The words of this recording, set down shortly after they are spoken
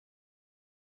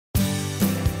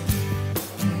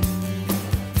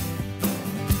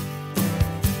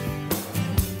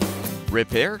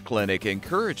Repair Clinic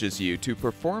encourages you to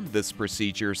perform this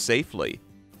procedure safely.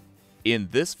 In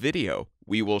this video,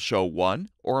 we will show one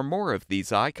or more of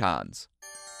these icons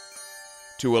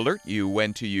to alert you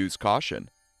when to use caution.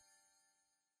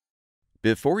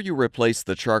 Before you replace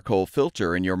the charcoal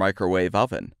filter in your microwave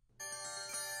oven,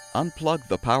 unplug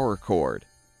the power cord.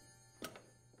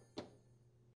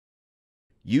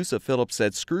 Use a Phillips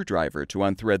head screwdriver to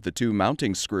unthread the two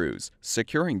mounting screws,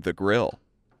 securing the grill.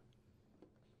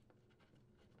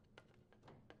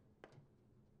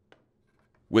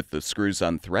 With the screws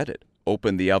unthreaded,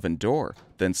 open the oven door,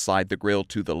 then slide the grill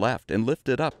to the left and lift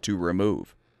it up to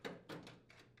remove.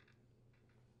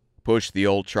 Push the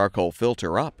old charcoal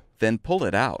filter up, then pull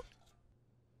it out.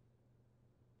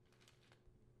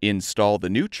 Install the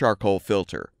new charcoal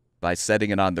filter by setting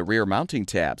it on the rear mounting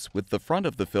tabs with the front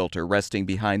of the filter resting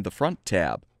behind the front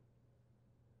tab.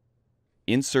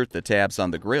 Insert the tabs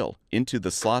on the grill into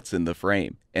the slots in the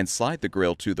frame and slide the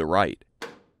grill to the right.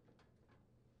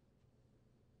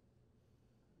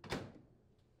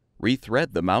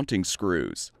 Rethread the mounting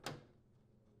screws.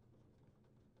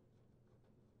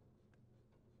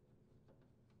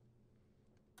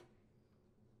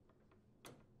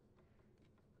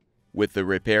 With the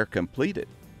repair completed,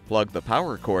 plug the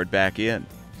power cord back in,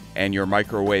 and your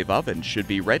microwave oven should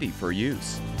be ready for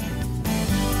use.